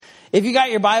If you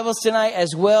got your Bibles tonight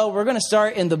as well, we're going to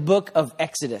start in the book of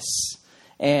Exodus.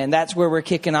 And that's where we're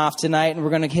kicking off tonight. And we're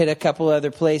going to hit a couple other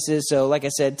places. So like I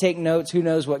said, take notes. Who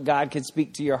knows what God could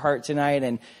speak to your heart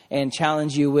tonight and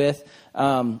challenge you with.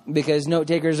 Because note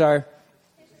takers are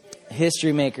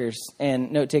history makers.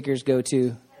 And note takers go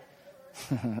to,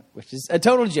 which is a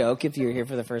total joke if you're here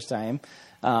for the first time.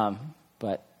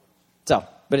 But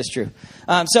it's true.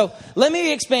 So let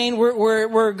me explain.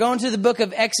 We're going to the book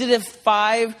of Exodus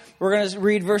 5. We're going to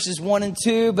read verses 1 and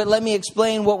 2. But let me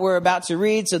explain what we're about to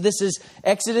read. So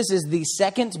Exodus is the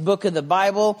second book of the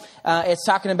Bible. It's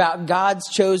talking about God's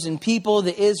chosen people,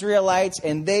 the Israelites,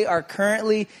 and they are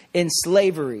currently in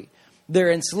slavery.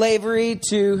 They're in slavery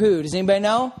to who? Does anybody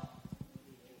know?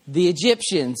 The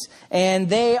Egyptians. And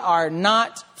they are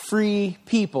not free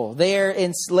people. They are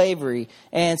in slavery.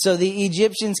 And so the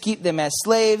Egyptians keep them as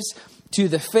slaves to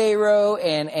the Pharaoh.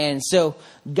 And so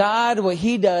God, what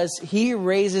he does, he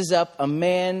raises up a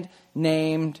man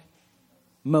named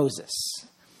Moses.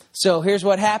 So here's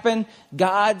what happened.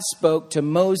 God spoke to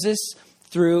Moses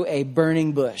through a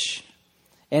burning bush.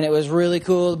 And it was really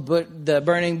cool. But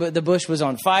the bush was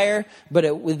on fire. But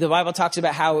the Bible talks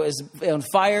about how it was on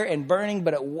fire and burning,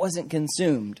 but it wasn't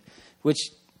consumed. But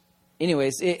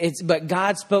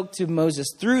God spoke to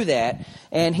Moses through that,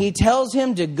 and he tells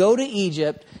him to go to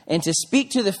Egypt and to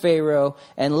speak to the Pharaoh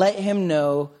and let him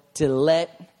know to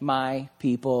let my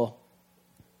people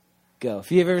go.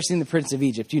 If you've ever seen The Prince of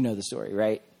Egypt, you know the story,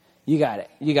 right? You got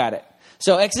it.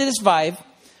 So Exodus 5,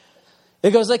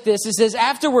 it goes like this. It says,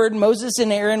 afterward, Moses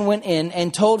and Aaron went in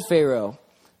and told Pharaoh,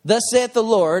 thus saith the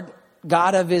Lord,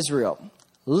 God of Israel,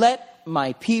 let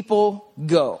my people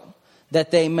go, that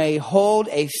they may hold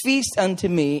a feast unto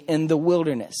me in the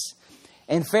wilderness.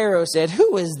 And Pharaoh said,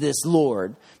 who is this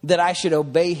Lord, that I should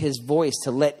obey his voice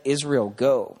to let Israel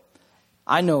go?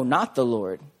 I know not the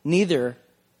Lord, neither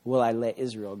will I let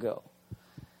Israel go.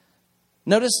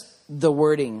 Notice the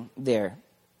wording there.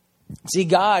 See,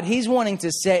 God, he's wanting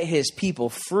to set his people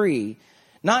free,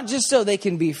 not just so they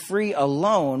can be free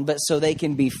alone, but so they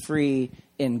can be free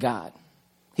in God.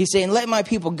 He's saying, let my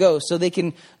people go so they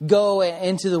can go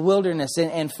into the wilderness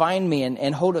and find me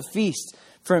and hold a feast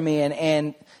for me.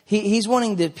 And he's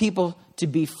wanting the people to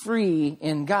be free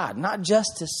in God, not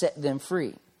just to set them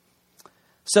free.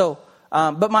 So,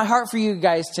 but my heart for you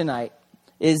guys tonight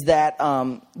is that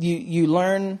you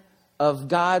learn of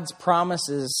God's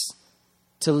promises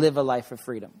to live a life of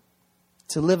freedom.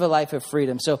 To live a life of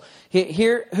freedom. So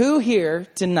who here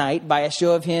tonight, by a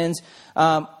show of hands,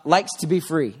 likes to be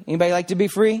free? Anybody like to be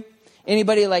free?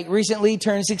 Anybody like recently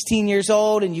turned 16 years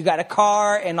old and you got a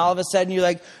car and all of a sudden you're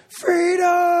like,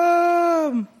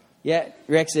 freedom! Yeah,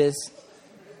 Rex is.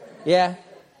 Yeah.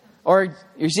 Or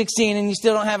you're 16 and you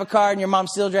still don't have a car and your mom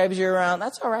still drives you around.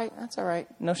 That's all right.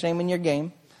 No shame in your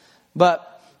game.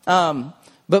 But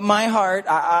my heart,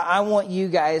 I want you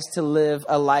guys to live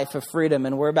a life of freedom,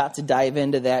 and we're about to dive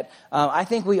into that. I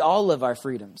think we all love our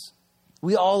freedoms.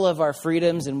 We all love our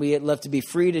freedoms, and we love to be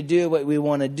free to do what we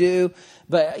want to do.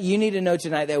 But you need to know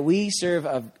tonight that we serve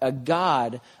a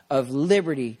God of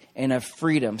liberty and of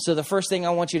freedom. So the first thing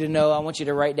I want you to know, I want you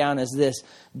to write down is this.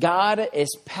 God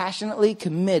is passionately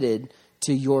committed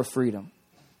to your freedom.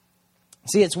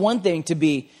 See, it's one thing to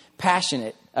be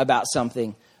passionate about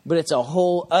something, but it's a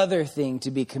whole other thing to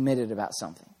be committed about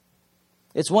something.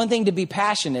 It's one thing to be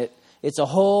passionate. It's a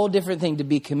whole different thing to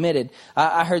be committed.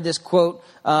 I heard this quote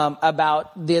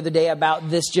about the other day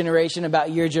about this generation, about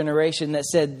your generation, that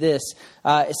said this.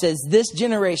 It says, this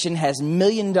generation has $1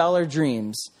 million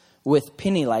dreams with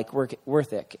penny-like work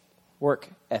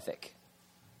ethic.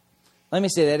 Let me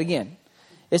say that again.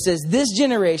 It says, this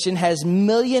generation has $1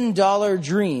 million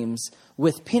dreams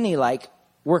with penny-like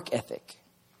work ethic.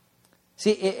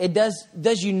 See, it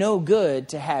does you no good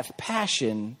to have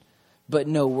passion, but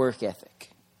no work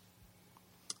ethic.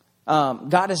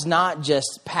 God is not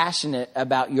just passionate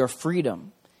about your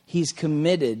freedom. He's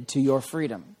committed to your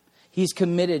freedom. He's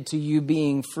committed to you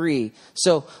being free.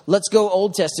 So let's go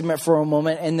Old Testament for a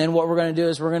moment. And then what we're going to do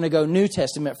is we're going to go New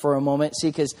Testament for a moment. See,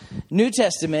 because New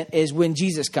Testament is when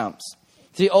Jesus comes.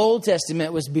 The Old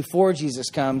Testament was before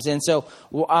Jesus comes. And so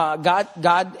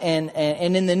God and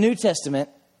in the New Testament,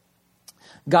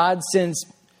 God sends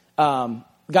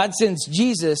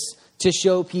Jesus to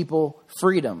show people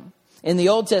freedom. In the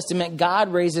Old Testament,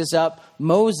 God raises up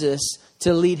Moses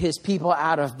to lead his people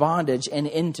out of bondage and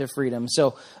into freedom.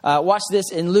 So watch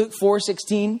this in Luke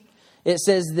 4:16. It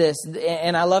says this,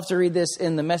 and I love to read this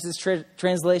in the Message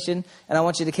translation, and I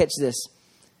want you to catch this.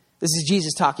 This is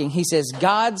Jesus talking. He says,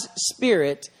 God's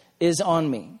Spirit is on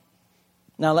me.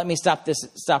 Now let me stop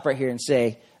right here and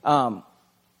say,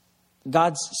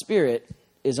 God's Spirit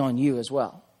is on you as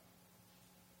well.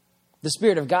 The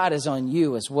Spirit of God is on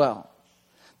you as well.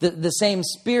 The same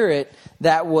Spirit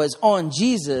that was on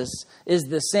Jesus is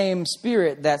the same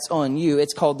Spirit that's on you.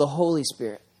 It's called the Holy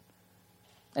Spirit.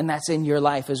 And that's in your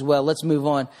life as well. Let's move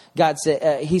on.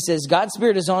 He says, God's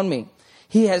Spirit is on me.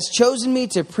 He has chosen me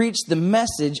to preach the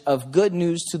message of good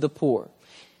news to the poor.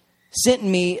 Sent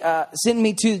me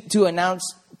to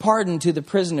announce pardon to the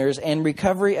prisoners and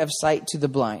recovery of sight to the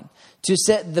blind. To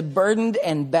set the burdened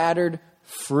and battered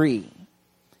free.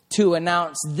 To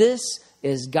announce this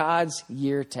is God's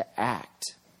year to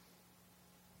act.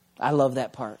 I love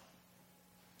that part.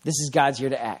 This is God's year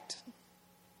to act.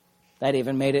 That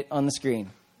even made it on the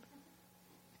screen.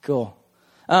 Cool.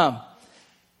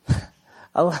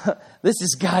 This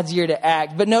is God's year to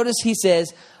act. But notice he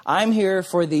says, I'm here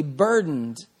for the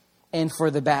burdened and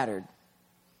for the battered.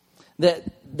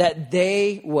 That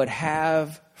they would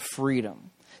have freedom.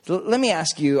 So let me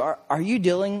ask you, are you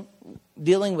dealing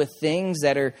with things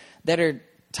that are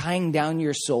tying down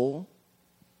your soul?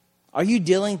 Are you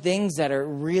dealing things that are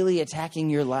really attacking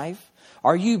your life?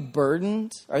 Are you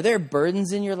burdened? Are there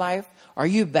burdens in your life? Are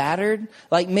you battered?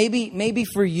 Like maybe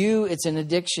for you it's an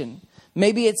addiction.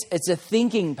 Maybe it's a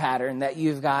thinking pattern that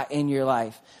you've got in your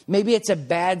life. Maybe it's a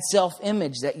bad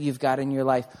self-image that you've got in your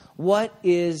life. What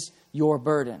is your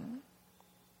burden?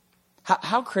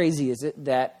 How crazy is it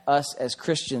that us as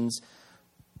Christians,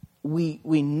 we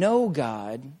know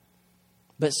God,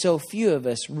 but so few of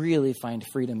us really find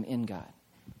freedom in God?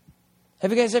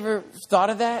 Have you guys ever thought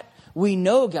of that? We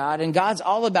know God, and God's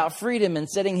all about freedom and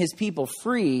setting his people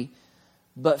free,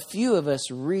 but few of us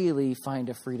really find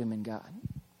a freedom in God.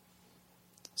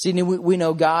 See, we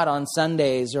know God on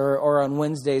Sundays or on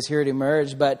Wednesdays here at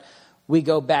Emerge, but we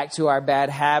go back to our bad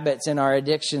habits and our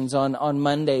addictions on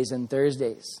Mondays and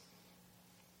Thursdays.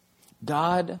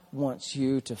 God wants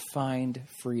you to find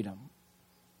freedom.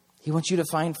 He wants you to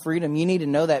find freedom. You need to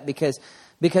know that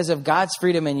because of God's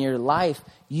freedom in your life,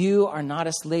 you are not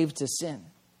a slave to sin.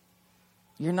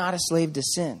 You're not a slave to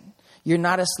sin. You're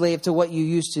not a slave to what you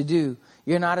used to do.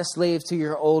 You're not a slave to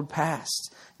your old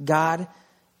past. God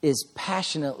is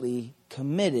passionately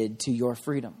committed to your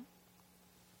freedom.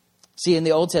 See, in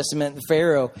the Old Testament, the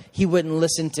Pharaoh, he wouldn't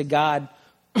listen to God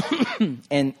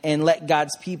and let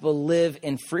God's people live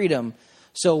in freedom.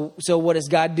 So what does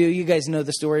God do? You guys know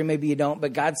the story. Maybe you don't,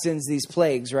 but God sends these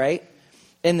plagues, right?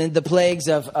 And then the plagues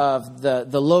of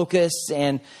the locusts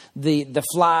and the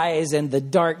flies and the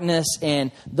darkness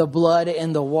and the blood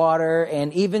in the water,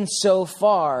 and even so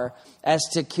far as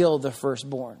to kill the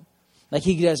firstborn. Like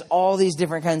he does all these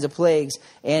different kinds of plagues.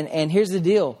 And here's the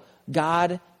deal.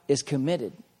 God is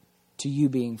committed to you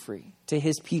being free, to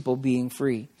his people being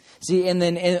free. See, and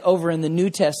then over in the New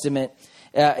Testament,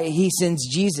 he sends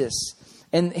Jesus.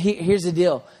 And here's the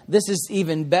deal. This is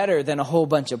even better than a whole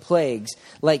bunch of plagues.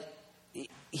 Like,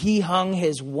 he hung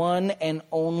his one and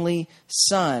only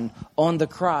Son on the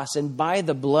cross. And by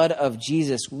the blood of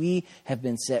Jesus, we have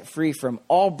been set free from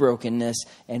all brokenness,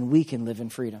 and we can live in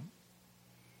freedom.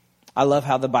 I love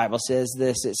how the Bible says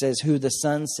this. It says, who the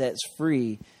Son sets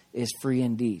free is free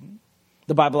indeed.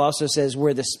 The Bible also says,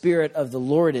 where the Spirit of the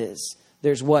Lord is,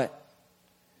 there's what?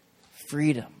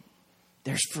 Freedom.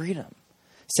 There's freedom.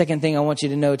 Second thing I want you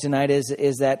to know tonight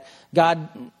is that God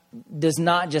does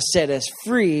not just set us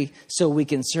free so we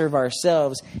can serve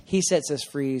ourselves. He sets us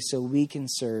free so we can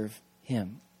serve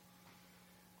him.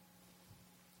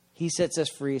 He sets us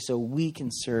free so we can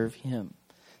serve him.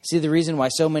 See, the reason why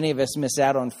so many of us miss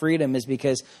out on freedom is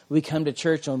because we come to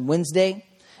church on Wednesday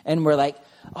and we're like,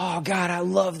 oh, God, I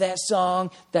love that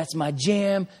song. That's my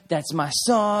jam. That's my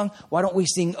song. Why don't we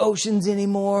sing Oceans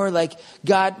anymore? Like,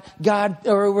 God,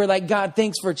 or we're like, God,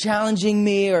 thanks for challenging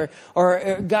me. Or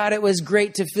God, it was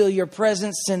great to feel your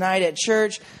presence tonight at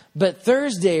church. But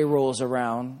Thursday rolls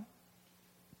around.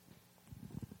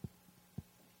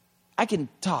 I can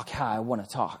talk how I want to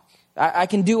talk. I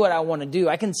can do what I want to do.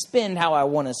 I can spend how I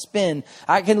want to spend.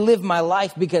 I can live my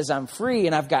life because I'm free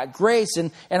and I've got grace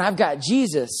and I've got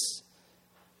Jesus.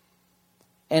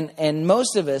 And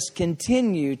most of us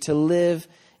continue to live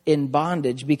in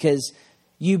bondage because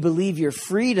you believe your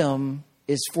freedom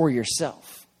is for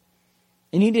yourself.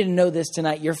 And you need to know this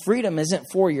tonight. Your freedom isn't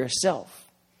for yourself.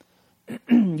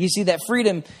 You see, that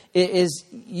freedom is,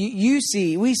 we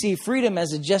see freedom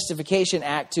as a justification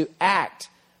act to act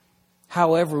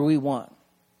however we want.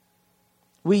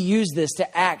 We use this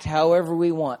to act however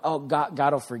we want. Oh, God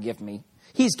will forgive me.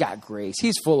 He's got grace.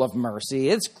 He's full of mercy.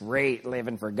 It's great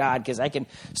living for God because I can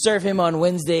serve him on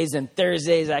Wednesdays and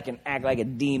Thursdays. I can act like a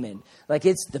demon. Like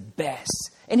it's the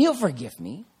best. And he'll forgive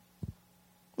me.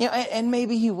 You know, and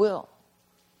maybe he will.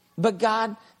 But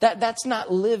God, that's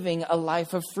not living a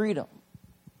life of freedom.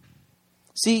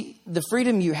 See, the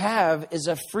freedom you have is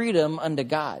a freedom unto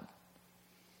God.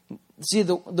 See,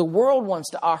 the world wants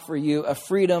to offer you a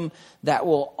freedom that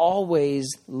will always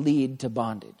lead to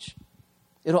bondage.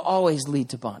 It'll always lead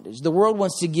to bondage. The world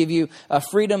wants to give you a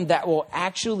freedom that will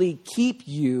actually keep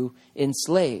you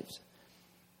enslaved.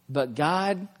 But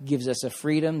God gives us a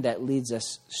freedom that leads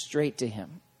us straight to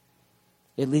Him.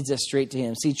 It leads us straight to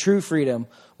Him. See, true freedom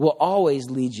will always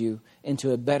lead you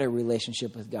into a better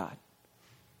relationship with God.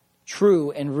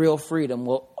 True and real freedom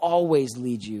will always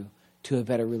lead you to a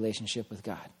better relationship with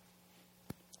God.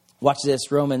 Watch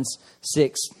this, Romans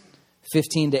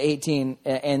 6:15-18.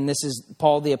 And this is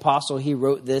Paul the Apostle. He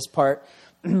wrote this part.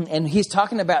 And he's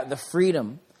talking about the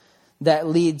freedom that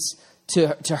leads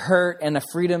to hurt and a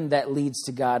freedom that leads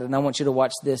to God. And I want you to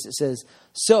watch this. It says,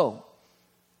 so,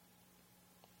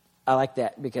 I like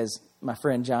that because my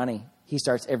friend Johnny, he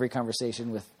starts every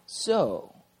conversation with,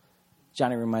 so.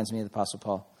 Johnny reminds me of the Apostle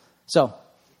Paul. So,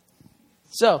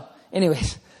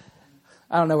 anyways,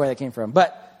 I don't know where that came from.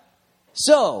 But,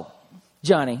 so,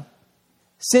 Johnny,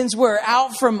 since we're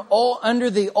out from under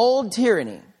the old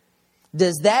tyranny,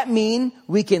 does that mean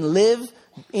we can live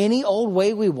any old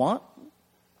way we want?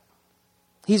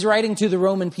 He's writing to the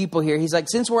Roman people here. He's like,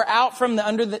 since we're out from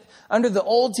under the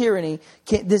old tyranny,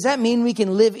 does that mean we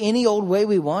can live any old way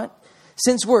we want?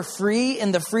 Since we're free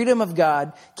in the freedom of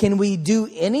God, can we do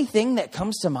anything that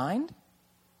comes to mind?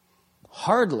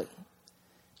 Hardly.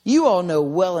 You all know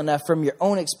well enough from your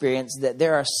own experience that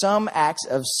there are some acts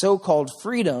of so-called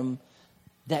freedom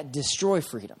that destroy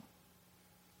freedom.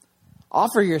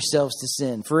 Offer yourselves to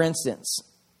sin, for instance,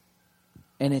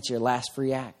 and it's your last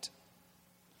free act.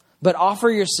 But offer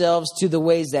yourselves to the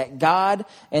ways that God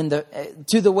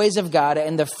to the ways of God,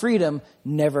 and the freedom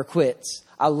never quits.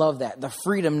 I love that. The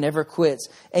freedom never quits.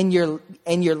 And your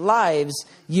lives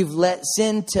you've let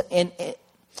sin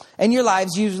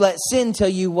you've let sin tell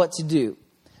you what to do.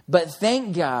 But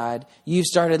thank God you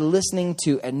started listening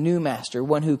to a new master,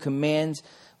 one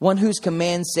whose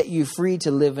commands set you free to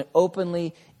live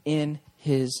openly in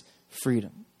His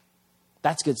freedom.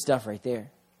 That's good stuff right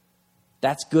there.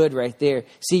 That's good right there.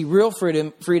 See, real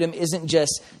freedom isn't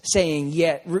just saying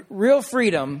yes. Real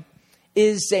freedom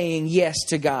is saying yes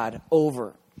to God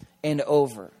over and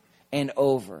over and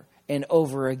over and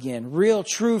over again. Real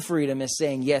true freedom is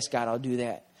saying, yes, God, I'll do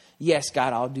that. Yes,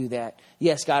 God, I'll do that.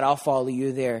 Yes, God, I'll follow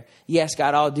you there. Yes,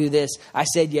 God, I'll do this. I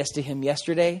said yes to Him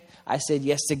yesterday. I said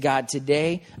yes to God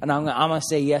today. And I'm going to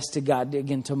say yes to God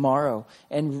again tomorrow.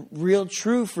 And real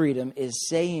true freedom is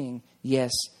saying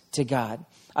yes to God.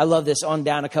 I love this. On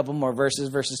down a couple more verses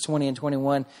 20 and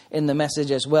 21 in the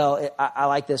Message as well. I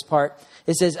like this part.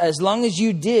 It says, as long as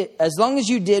you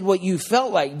did what you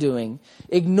felt like doing,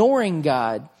 ignoring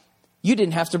God, you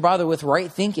didn't have to bother with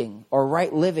right thinking or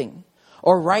right living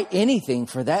or right anything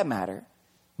for that matter.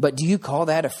 But do you call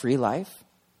that a free life?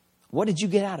 What did you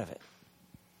get out of it?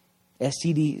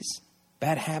 STDs,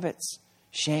 bad habits,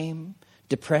 shame,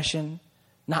 depression,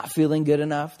 not feeling good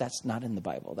enough. That's not in the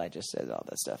Bible. That just says all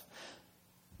that stuff.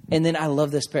 And then I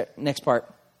love this next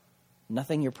part.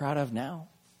 Nothing you're proud of now.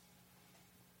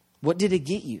 What did it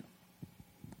get you?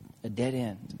 A dead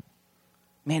end.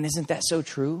 Man, isn't that so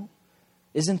true?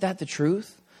 Isn't that the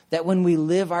truth? That when we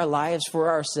live our lives for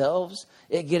ourselves,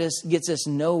 it gets us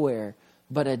nowhere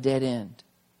but a dead end.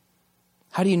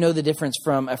 How do you know the difference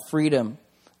from a freedom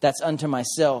that's unto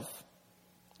myself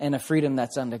and a freedom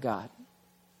that's unto God?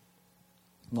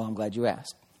 Well, I'm glad you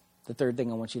asked. The third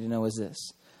thing I want you to know is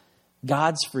this.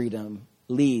 God's freedom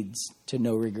leads to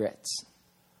no regrets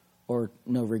or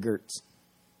no regrets.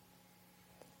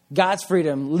 God's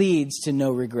freedom leads to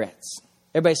no regrets.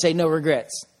 Everybody say no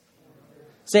regrets.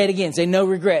 Say it again. Say no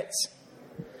regrets.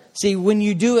 See, when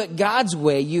you do it God's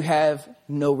way, you have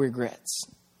no regrets.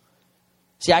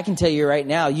 See, I can tell you right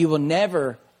now, you will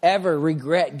never, ever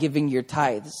regret giving your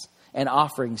tithes and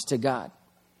offerings to God.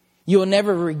 You will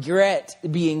never regret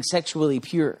being sexually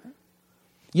pure.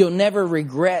 You'll never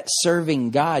regret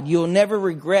serving God. You'll never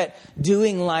regret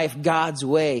doing life God's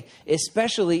way,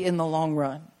 especially in the long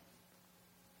run.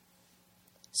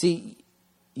 See,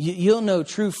 you'll know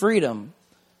true freedom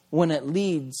when it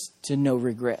leads to no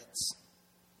regrets.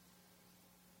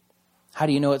 How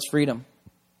do you know it's freedom?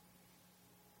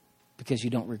 Because you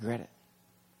don't regret it.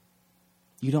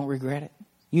 You don't regret it.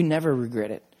 You never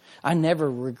regret it. I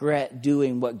never regret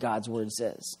doing what God's word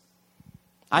says.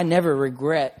 I never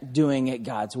regret doing it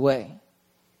God's way.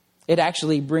 It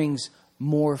actually brings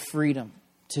more freedom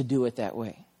to do it that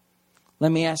way.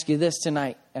 Let me ask you this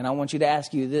tonight, and I want you to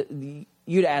ask you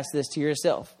to ask this to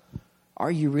yourself.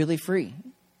 Are you really free?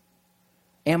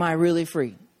 Am I really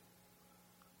free?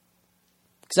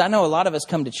 Because I know a lot of us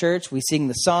come to church, we sing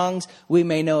the songs, we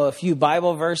may know a few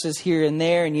Bible verses here and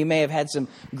there, and you may have had some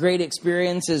great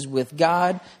experiences with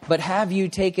God, but have you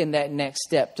taken that next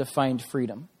step to find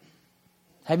freedom?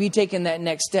 Have you taken that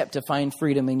next step to find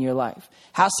freedom in your life?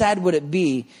 How sad would it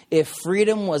be if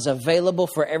freedom was available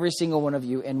for every single one of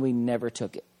you and we never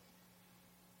took it?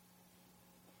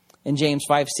 In James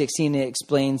 5:16, it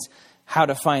explains how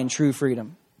to find true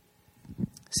freedom. It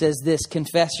says this: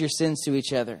 confess your sins to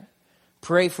each other.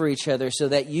 Pray for each other so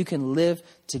that you can live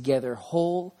together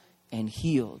whole and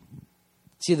healed.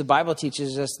 See, the Bible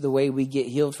teaches us the way we get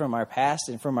healed from our past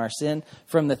and from our sin,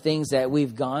 from the things that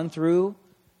we've gone through,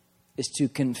 is to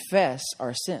confess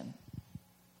our sin.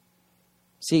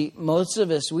 See, most of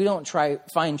us, we don't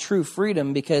find true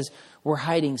freedom because we're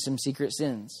hiding some secret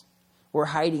sins. We're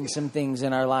hiding some things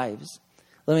in our lives.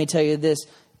 Let me tell you this: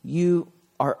 you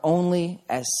are only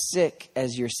as sick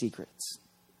as your secrets.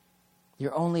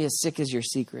 You're only as sick as your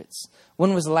secrets.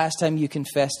 When was the last time you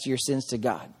confessed your sins to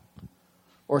God,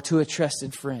 or to a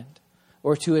trusted friend,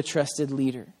 or to a trusted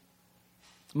leader?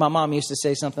 My mom used to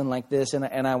say something like this,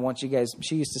 and I want you guys,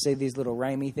 she used to say these little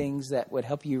rhymey things that would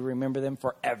help you remember them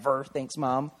forever. Thanks,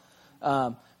 Mom.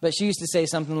 But she used to say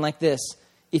something like this: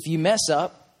 if you mess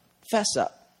up, fess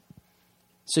up,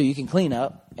 so you can clean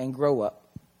up and grow up.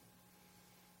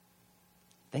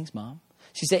 Thanks, Mom.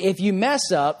 She said, if you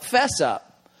mess up, fess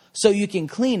up, so you can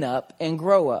clean up and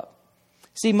grow up.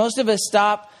 See, most of us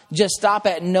stop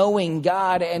at knowing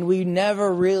God, and we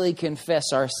never really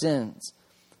confess our sins.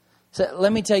 So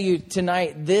let me tell you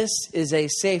tonight, this is a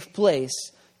safe place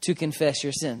to confess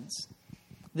your sins.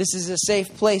 This is a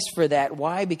safe place for that.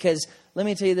 Why? Because let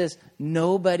me tell you this: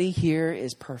 nobody here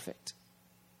is perfect.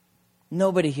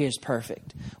 Nobody here is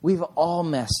perfect. We've all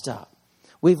messed up.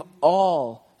 We've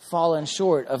all fallen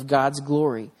short of God's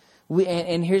glory.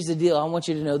 And here's the deal. I want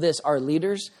you to know this. Our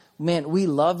leaders, man, we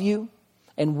love you,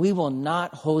 and we will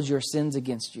not hold your sins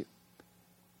against you.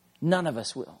 None of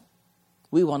us will.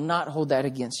 We will not hold that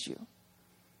against you.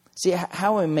 See,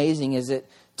 how amazing is it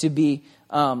to be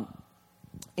how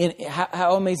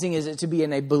amazing is it to be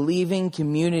in a believing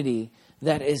community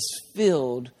that is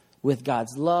filled with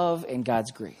God's love and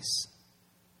God's grace?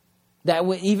 That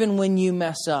even when you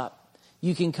mess up,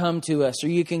 you can come to us, or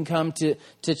you can come to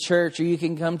church, or you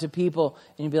can come to people,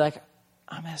 and you'll be like,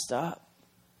 I messed up.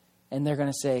 And they're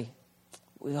going to say,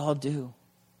 we all do.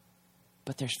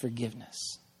 But there's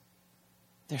forgiveness.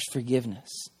 There's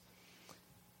forgiveness.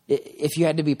 If you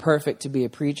had to be perfect to be a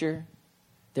preacher,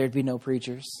 there'd be no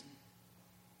preachers.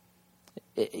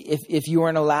 If you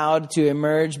weren't allowed to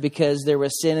emerge because there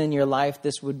was sin in your life,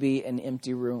 this would be an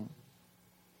empty room.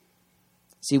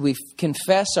 See, we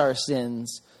confess our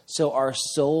sins so our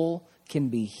soul can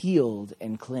be healed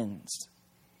and cleansed.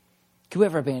 Can we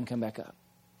have our band come back up?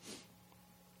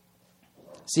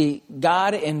 See,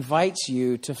 God invites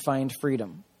you to find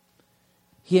freedom.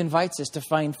 He invites us to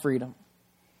find freedom.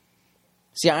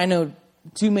 See, I know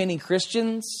too many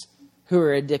Christians who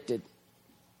are addicted.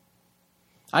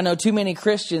 I know too many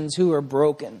Christians who are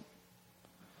broken.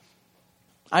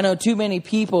 I know too many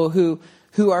people who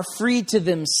are free to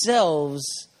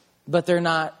themselves, but they're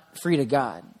not free to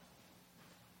God.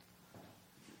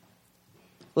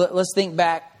 Let's think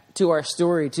back to our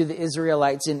story, to the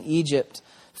Israelites in Egypt.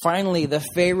 Finally, the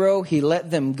Pharaoh, he let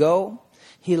them go.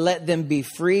 He let them be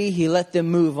free. He let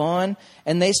them move on.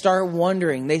 And they start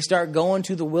wandering. They start going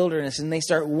to the wilderness, and they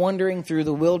start wandering through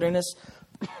the wilderness.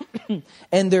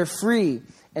 And they're free.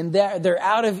 And they're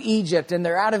out of Egypt. And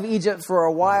they're out of Egypt for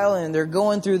a while. And they're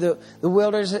going through the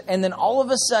wilderness. And then all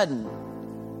of a sudden,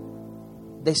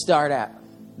 they start it.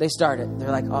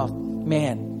 They're like, oh,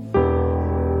 man,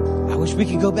 I wish we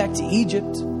could go back to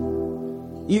Egypt.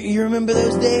 You remember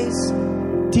those days?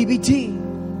 TBT.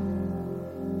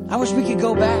 I wish we could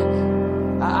go back.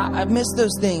 I miss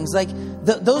those things. Like,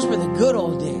 those were the good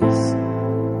old days.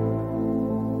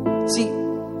 See,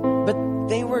 but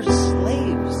they were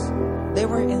slaves. They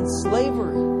were in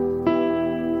slavery.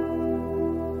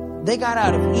 They got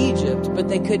out of Egypt, but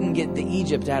they couldn't get the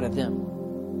Egypt out of them.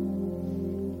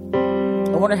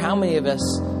 I wonder how many of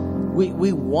us,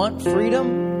 we want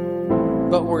freedom,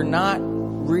 but we're not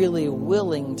really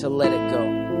willing to let it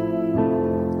go.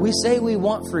 We say we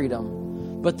want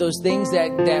freedom, but those things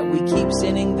that we keep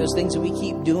sinning, those things that we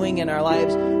keep doing in our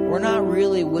lives, we're not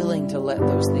really willing to let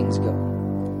those things go.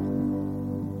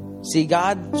 See,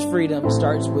 God's freedom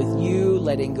starts with you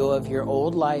letting go of your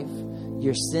old life,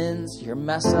 your sins, your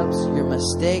mess-ups, your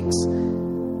mistakes.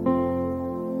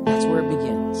 That's where it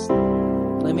begins.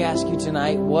 Let me ask you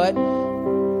tonight, what's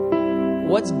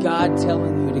God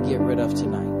telling you to get rid of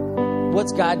tonight?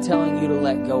 What's God telling you to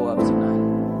let go of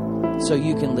tonight so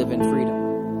you can live in freedom?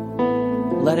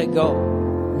 let it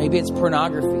go. Maybe it's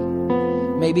pornography.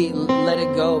 Maybe let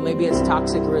it go. Maybe it's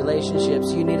toxic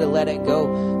relationships. You need to let it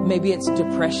go. Maybe it's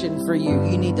depression for you.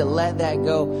 You need to let that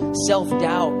go.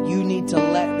 Self-doubt. You need to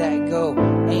let that go.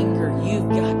 Anger. You've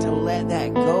got to let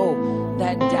that go.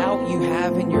 That doubt you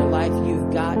have in your life,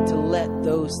 you've got to let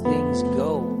those things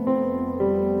go.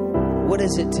 What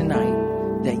is it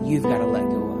tonight that you've got to let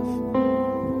go of?